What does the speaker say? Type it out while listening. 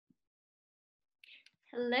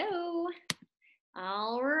Hello.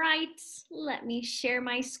 All right, let me share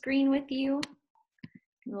my screen with you.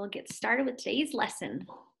 We'll get started with today's lesson.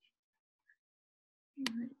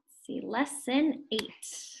 Let's see, lesson 8.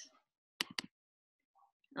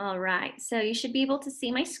 All right, so you should be able to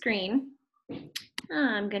see my screen.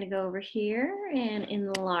 I'm gonna go over here and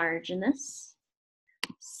enlarge in this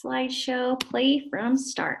slideshow, play from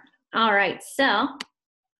start. All right, so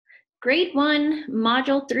Grade 1,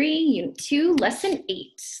 Module 3, Unit 2, Lesson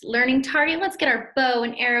 8. Learning target. Let's get our bow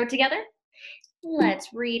and arrow together.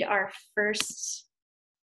 Let's read our first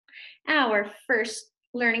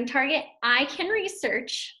learning target. I can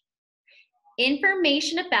research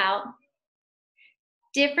information about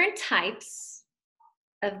different types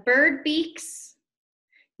of bird beaks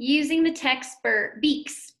using the text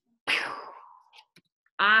beaks.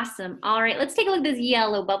 Awesome. All right, let's take a look at this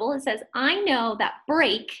yellow bubble. It says, I know that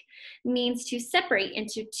break means to separate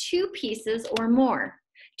into two pieces or more.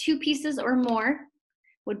 Two pieces or more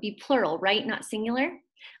would be plural, right? Not singular.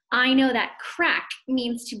 I know that crack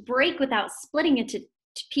means to break without splitting into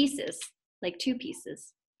pieces, like two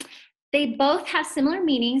pieces. They both have similar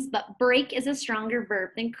meanings, but break is a stronger verb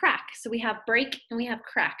than crack. So we have break and we have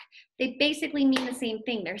crack. They basically mean the same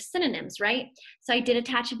thing. They're synonyms, right? So I did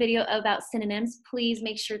attach a video about synonyms. Please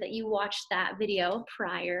make sure that you watch that video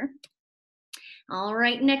prior. All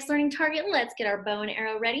right, next learning target. Let's get our bow and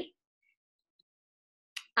arrow ready.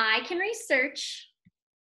 I can research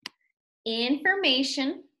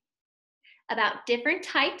information about different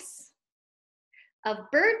types of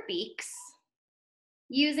bird beaks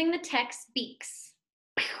using the text beaks.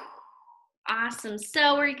 Awesome.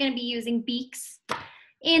 So we're going to be using beaks.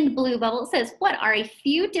 In the blue bubble, it says, what are a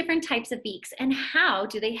few different types of beaks and how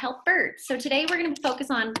do they help birds? So today we're going to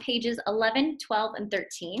focus on pages 11, 12, and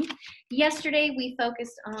 13. Yesterday we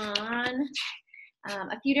focused on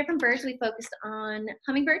a few different birds. We focused on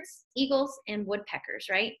hummingbirds, eagles, and woodpeckers,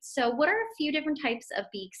 right? So what are a few different types of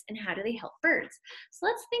beaks and how do they help birds? So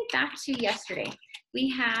let's think back to yesterday. We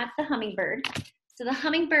had the hummingbird. So the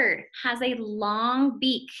hummingbird has a long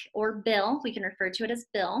beak or bill. We can refer to it as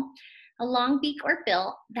bill. A long beak or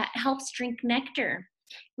bill that helps drink nectar.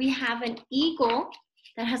 We have an eagle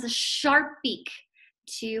that has a sharp beak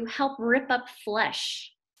to help rip up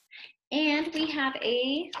flesh. And we have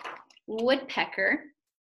a woodpecker.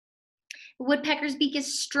 The woodpecker's beak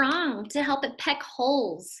is strong to help it peck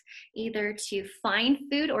holes, either to find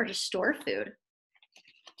food or to store food.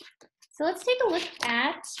 So let's take a look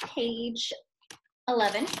at page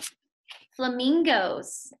 11.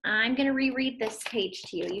 Flamingos. I'm going to reread this page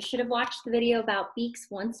to you. You should have watched the video about beaks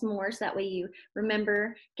once more, so that way you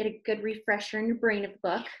remember, get a good refresher in your brain of the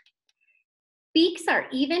book. Beaks are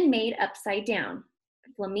even made upside down.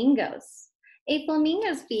 Flamingos. A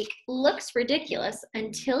flamingo's beak looks ridiculous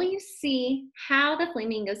until you see how the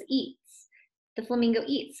flamingo eats.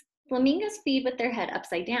 Flamingos feed with their head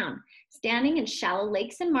upside down. Standing in shallow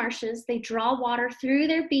lakes and marshes, they draw water through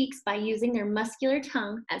their beaks by using their muscular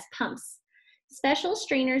tongue as pumps. Special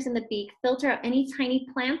strainers in the beak filter out any tiny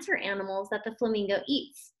plants or animals that the flamingo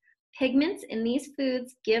eats. Pigments in these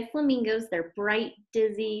foods give flamingos their bright,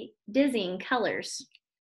 dizzying colors.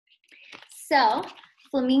 So,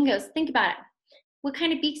 flamingos, think about it. What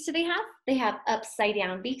kind of beaks do they have? They have upside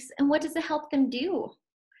down beaks. And what does it help them do?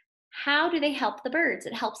 How do they help the birds?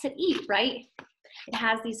 It helps it eat, right? It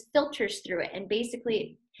has these filters through it, and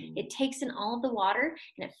basically it takes in all of the water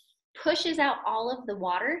and it pushes out all of the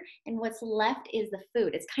water, and what's left is the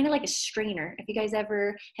food. It's kind of like a strainer. If you guys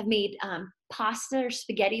ever have made pasta or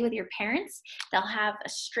spaghetti with your parents, they'll have a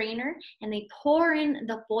strainer and they pour in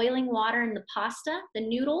the boiling water in the pasta, the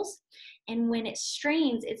noodles, and when it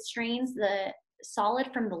strains the solid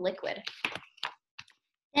from the liquid.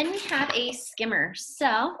 Then we have a skimmer.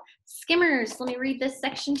 So skimmers, let me read this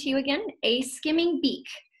section to you again. A skimming beak.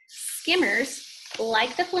 Skimmers,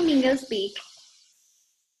 like the flamingo's beak,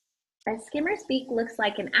 a skimmer's beak looks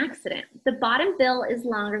like an accident. The bottom bill is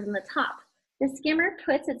longer than the top. The skimmer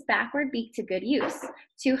puts its backward beak to good use.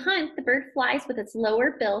 To hunt, the bird flies with its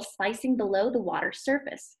lower bill slicing below the water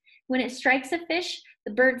surface. When it strikes a fish,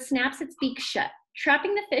 the bird snaps its beak shut,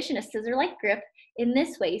 trapping the fish in a scissor-like grip. In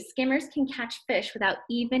this way, skimmers can catch fish without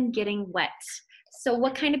even getting wet. So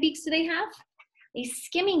what kind of beaks do they have? A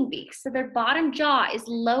skimming beak. So their bottom jaw is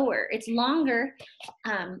lower. It's longer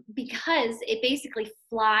because it basically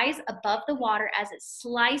flies above the water as it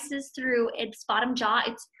slices through its bottom jaw.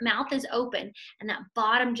 Its mouth is open, and that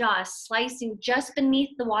bottom jaw is slicing just beneath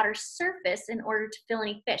the water's surface in order to fill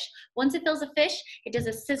any fish. Once it fills a fish, it does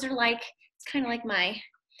a scissor-like, it's kind of like my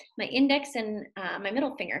My index and my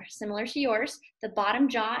middle finger, similar to yours. The bottom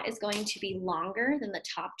jaw is going to be longer than the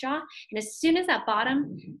top jaw. And as soon as that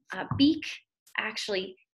bottom beak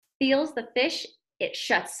actually feels the fish, it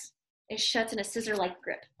shuts. It shuts in a scissor-like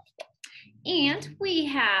grip. And we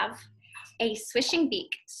have a swishing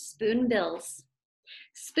beak, spoonbills.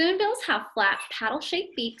 Spoonbills have flat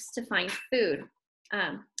paddle-shaped beaks to find food.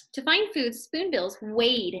 To find food, spoonbills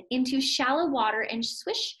wade into shallow water and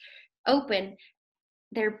swish open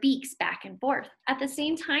their beaks back and forth. At the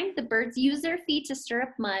same time, the birds use their feet to stir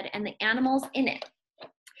up mud and the animals in it.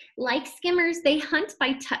 Like skimmers, they hunt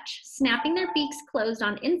by touch, snapping their beaks closed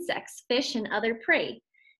on insects, fish, and other prey.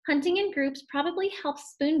 Hunting in groups probably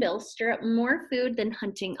helps spoonbills stir up more food than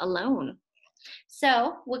hunting alone.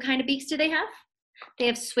 So, what kind of beaks do they have? They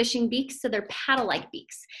have swishing beaks, so they're paddle-like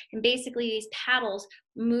beaks. And basically, these paddles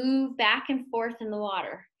move back and forth in the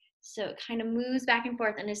water. So it kind of moves back and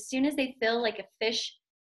forth. And as soon as they feel like a fish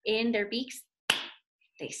in their beaks,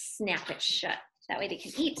 they snap it shut. That way they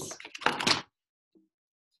can eat.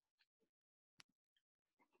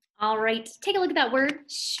 All right, take a look at that word,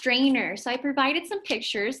 strainer. So I provided some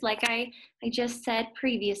pictures like I just said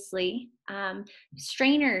previously.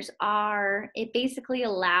 Strainers it basically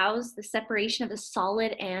allows the separation of the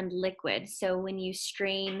solid and liquid. So when you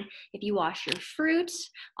strain, if you wash your fruit,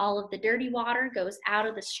 all of the dirty water goes out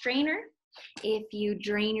of the strainer. If you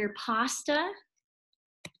drain your pasta,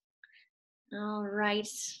 all right.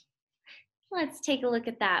 Let's take a look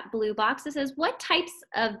at that blue box. It says, what types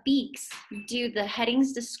of beaks do the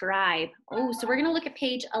headings describe? Oh, so we're gonna look at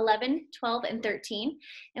page 11, 12, and 13,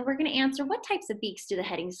 and we're gonna answer what types of beaks do the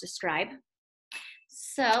headings describe?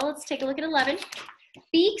 So let's take a look at 11.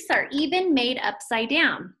 Beaks are even made upside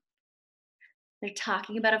down. They're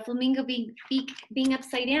talking about a flamingo beak being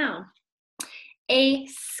upside down. A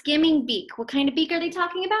skimming beak. What kind of beak are they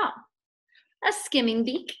talking about? A skimming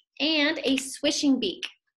beak. And a swishing beak.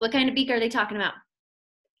 What kind of beak are they talking about?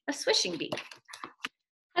 A swishing beak.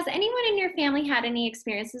 Has anyone in your family had any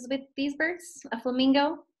experiences with these birds? A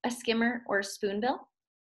flamingo, a skimmer, or a spoonbill?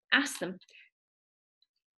 Ask them.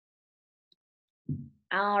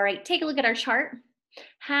 All right, take a look at our chart.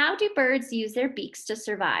 How do birds use their beaks to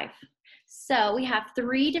survive? So we have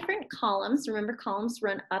 3 different columns. Remember, columns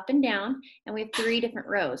run up and down, and we have 3 different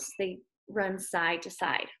rows. They run side to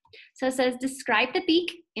side. So it says, describe the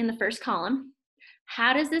beak in the first column.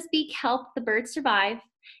 How does this beak help the bird survive?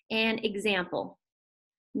 And example,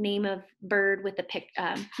 name of bird with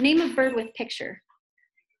picture.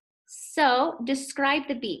 So describe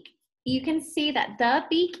the beak. You can see that the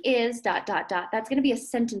beak is ... That's going to be a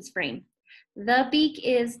sentence frame. The beak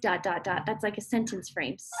is ... That's like a sentence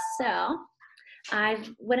frame. So I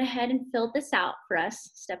went ahead and filled this out for us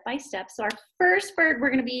step by step. So our first bird we're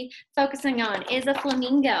going to be focusing on is a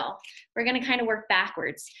flamingo. We're going to kind of work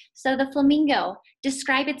backwards. So the flamingo,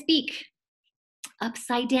 describe its beak.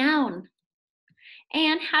 Upside down.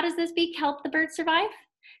 And how does this beak help the bird survive?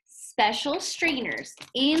 Special strainers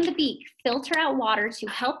in the beak filter out water to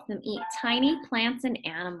help them eat tiny plants and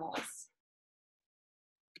animals.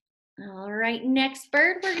 All right, next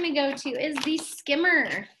bird we're going to go to is the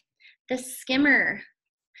skimmer. The skimmer.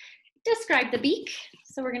 Describe the beak.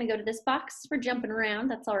 So we're going to go to this box. We're jumping around.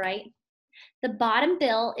 That's all right. The bottom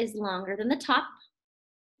bill is longer than the top.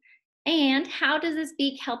 And how does this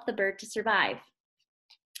beak help the bird to survive?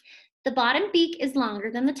 The bottom beak is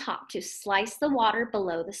longer than the top to slice the water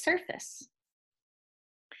below the surface.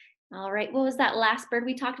 All right, what was that last bird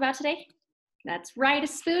we talked about today? That's right, a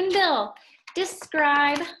spoonbill.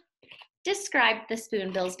 Describe the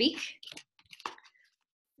spoonbill's beak.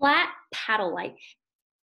 Flat, paddle-like.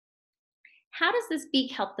 How does this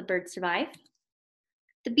beak help the bird survive?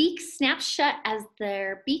 The beak snaps shut as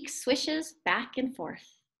their beak swishes back and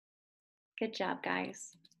forth. Good job,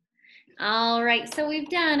 guys. All right, so we've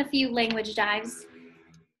done a few language dives.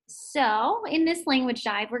 So in this language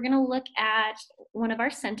dive, we're going to look at one of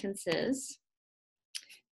our sentences.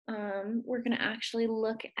 We're going to actually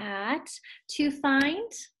look at, to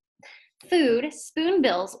find food,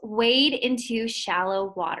 spoonbills wade into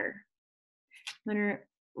shallow water. I'm going to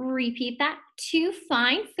repeat that. To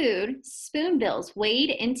find food, spoonbills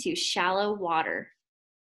wade into shallow water.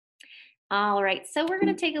 All right, so we're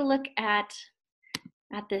going to take a look at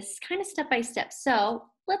this kind of step by step. So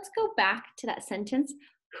let's go back to that sentence.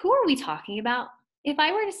 Who are we talking about? If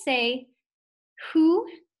I were to say who,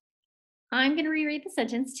 I'm going to reread the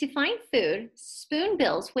sentence. To find food,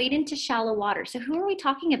 spoonbills wade into shallow water. So who are we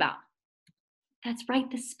talking about? That's right,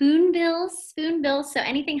 the spoonbills, spoonbills. So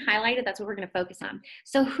anything highlighted, that's what we're gonna focus on.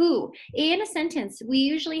 So who, in a sentence, we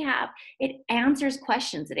usually have, it answers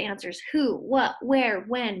questions. It answers who, what, where,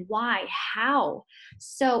 when, why, how.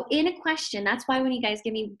 So in a question, that's why when you guys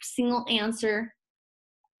give me single answer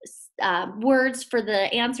words for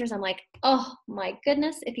the answers, I'm like, oh my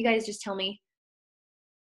goodness, if you guys just tell me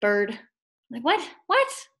bird. I'm like,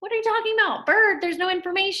 what are you talking about? Bird, there's no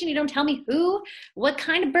information. You don't tell me who, what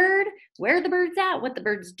kind of bird, where the bird's at, what the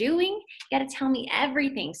bird's doing. You gotta tell me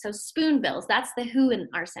everything. So spoonbills, that's the who in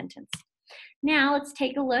our sentence. Now let's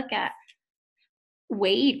take a look at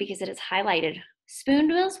wade, because it is highlighted.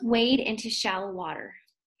 Spoonbills wade into shallow water.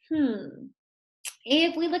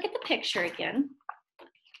 If we look at the picture again,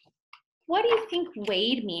 what do you think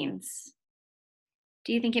wade means?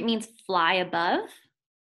 Do you think it means fly above?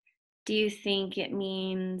 Do you think it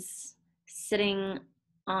means sitting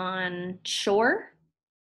on shore?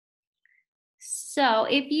 So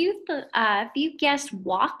if you guessed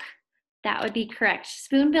walk, that would be correct.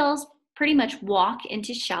 Spoonbills pretty much walk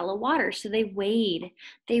into shallow water, so they wade.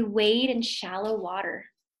 They wade in shallow water.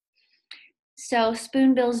 So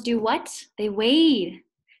spoonbills do what? They wade.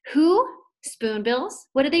 Who? Spoonbills.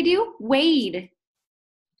 What do they do? Wade.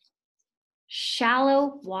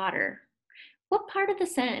 Shallow water. What part of the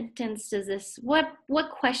sentence does this, what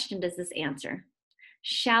question does this answer?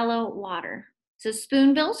 Shallow water. So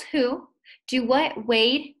spoonbills, who? Do what?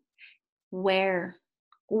 Wade. Where?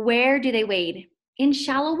 Where do they wade? In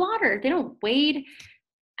shallow water. They don't wade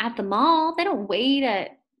at the mall. They don't wade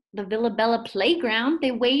at the Villa Bella playground.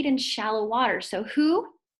 They wade in shallow water. So who?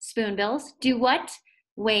 Spoonbills. Do what?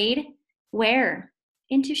 Wade. Where?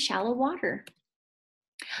 Into shallow water.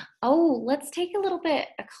 Oh, let's take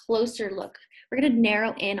a closer look. We're going to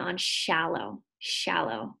narrow in on shallow.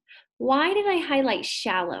 Shallow. Why did I highlight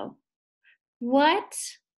shallow? What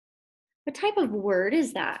type of word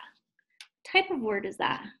is that? What type of word is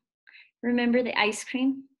that? Remember the ice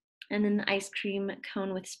cream? And then the ice cream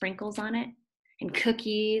cone with sprinkles on it? And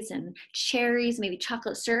cookies and cherries, maybe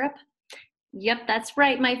chocolate syrup? Yep, that's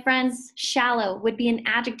right, my friends. Shallow would be an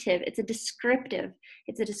adjective. It's a descriptive.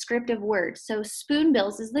 It's a descriptive word. So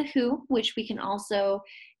spoonbills is the who, which we can also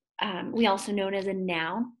we also know it as a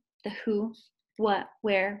noun, the who, what,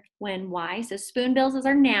 where, when, why. So spoonbills is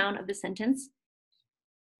our noun of the sentence.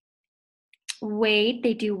 Wade,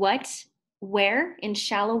 they do what? Where? In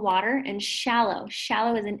shallow water. And shallow.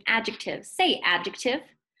 Shallow is an adjective. Say adjective.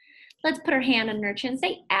 Let's put our hand on our chin.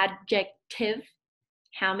 Say adjective.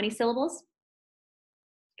 How many syllables?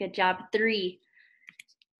 Good job, 3.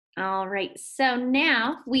 All right, so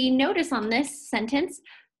now we notice on this sentence,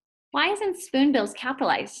 why isn't spoonbills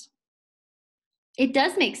capitalized? It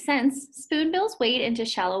does make sense. Spoonbills wade into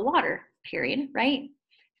shallow water, period, right?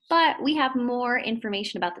 But we have more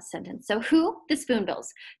information about the sentence. So who? The spoonbills.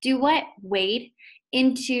 Do what? Wade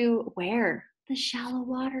into where? The shallow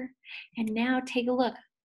water. And now take a look.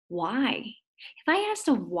 Why? If I asked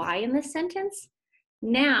a why in this sentence,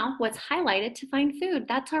 now what's highlighted? To find food.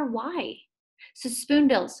 That's our why. So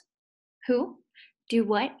spoonbills. Who? Do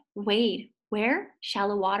what? Wade. Where?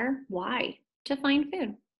 Shallow water. Why? To find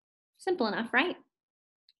food. Simple enough, right?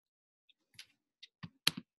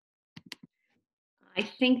 I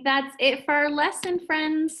think that's it for our lesson,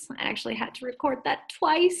 friends. I actually had to record that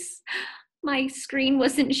twice. My screen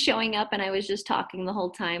wasn't showing up and I was just talking the whole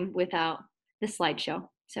time without the slideshow.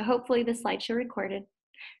 So hopefully the slideshow recorded.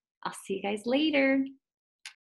 I'll see you guys later.